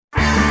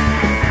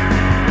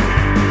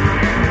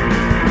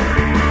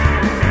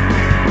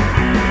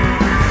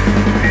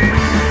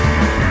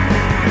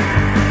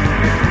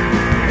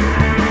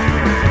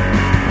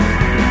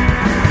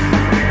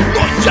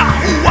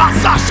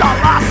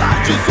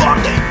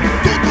desordem,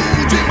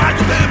 tudo demais,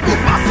 o tempo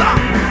passa,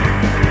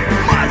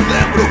 mas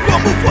lembro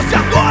como fosse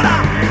agora.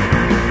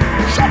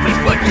 Jovens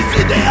punks,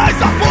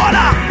 ideais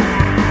afora.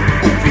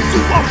 O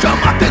visual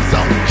chama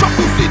atenção,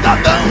 choca o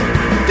cidadão.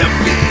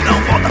 Tempo que não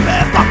volta,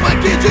 festa,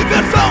 punk,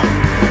 diversão.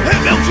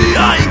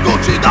 Rebeldia,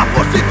 incontida,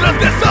 força e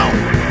transgressão.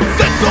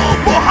 Sem som,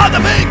 porrada,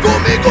 vem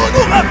comigo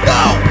no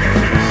refrão.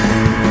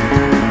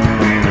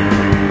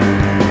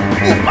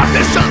 O bar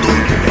fechando,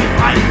 ninguém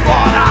vai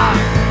embora.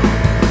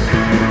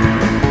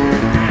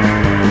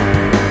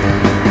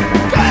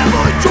 Cai a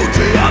noite, o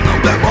dia não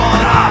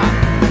demora.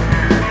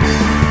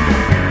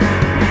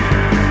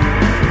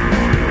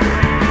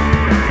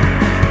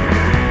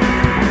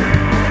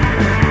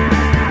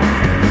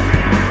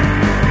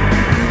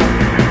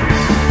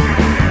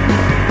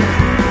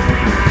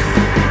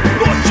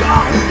 Noite, a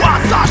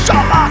rua,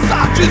 chalaça,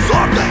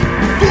 desordem,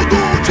 tudo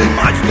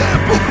demais,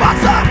 tempo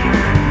passa,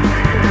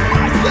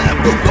 mas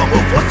lembro como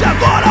fosse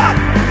agora.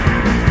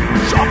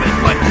 Jovens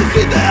punks,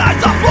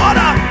 ideais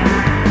afora.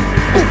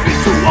 O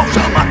visual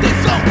chama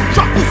atenção,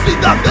 choca o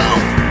cidadão.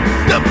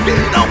 Tempo que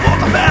não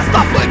volta, festa,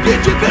 punk,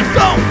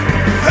 diversão.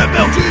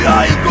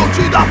 Rebeldia,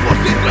 incontida,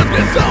 força e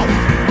transgressão.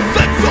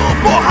 Sem som,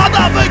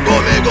 porrada, vem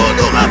comigo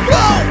no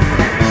refrão.